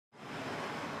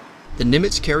The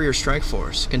Nimitz Carrier Strike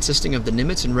Force, consisting of the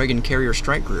Nimitz and Reagan Carrier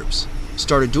Strike Groups,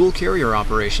 started dual carrier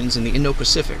operations in the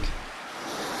Indo-Pacific.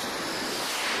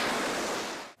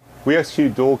 We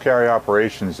execute dual carrier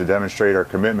operations to demonstrate our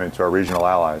commitment to our regional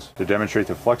allies, to demonstrate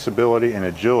the flexibility and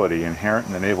agility inherent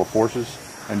in the naval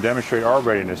forces, and demonstrate our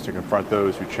readiness to confront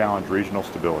those who challenge regional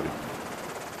stability.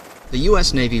 The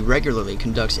U.S. Navy regularly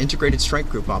conducts integrated strike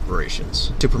group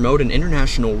operations to promote an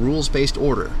international rules-based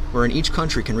order wherein each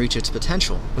country can reach its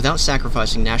potential without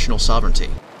sacrificing national sovereignty.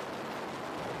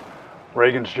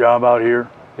 Reagan's job out here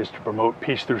is to promote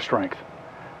peace through strength.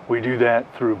 We do that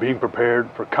through being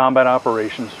prepared for combat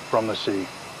operations from the sea.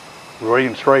 The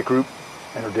Reagan Strike Group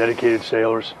and their dedicated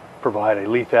sailors provide a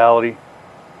lethality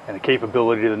and a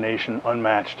capability to the nation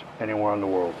unmatched anywhere in the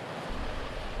world.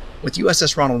 With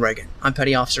USS Ronald Reagan, I'm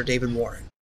Petty Officer David Warren.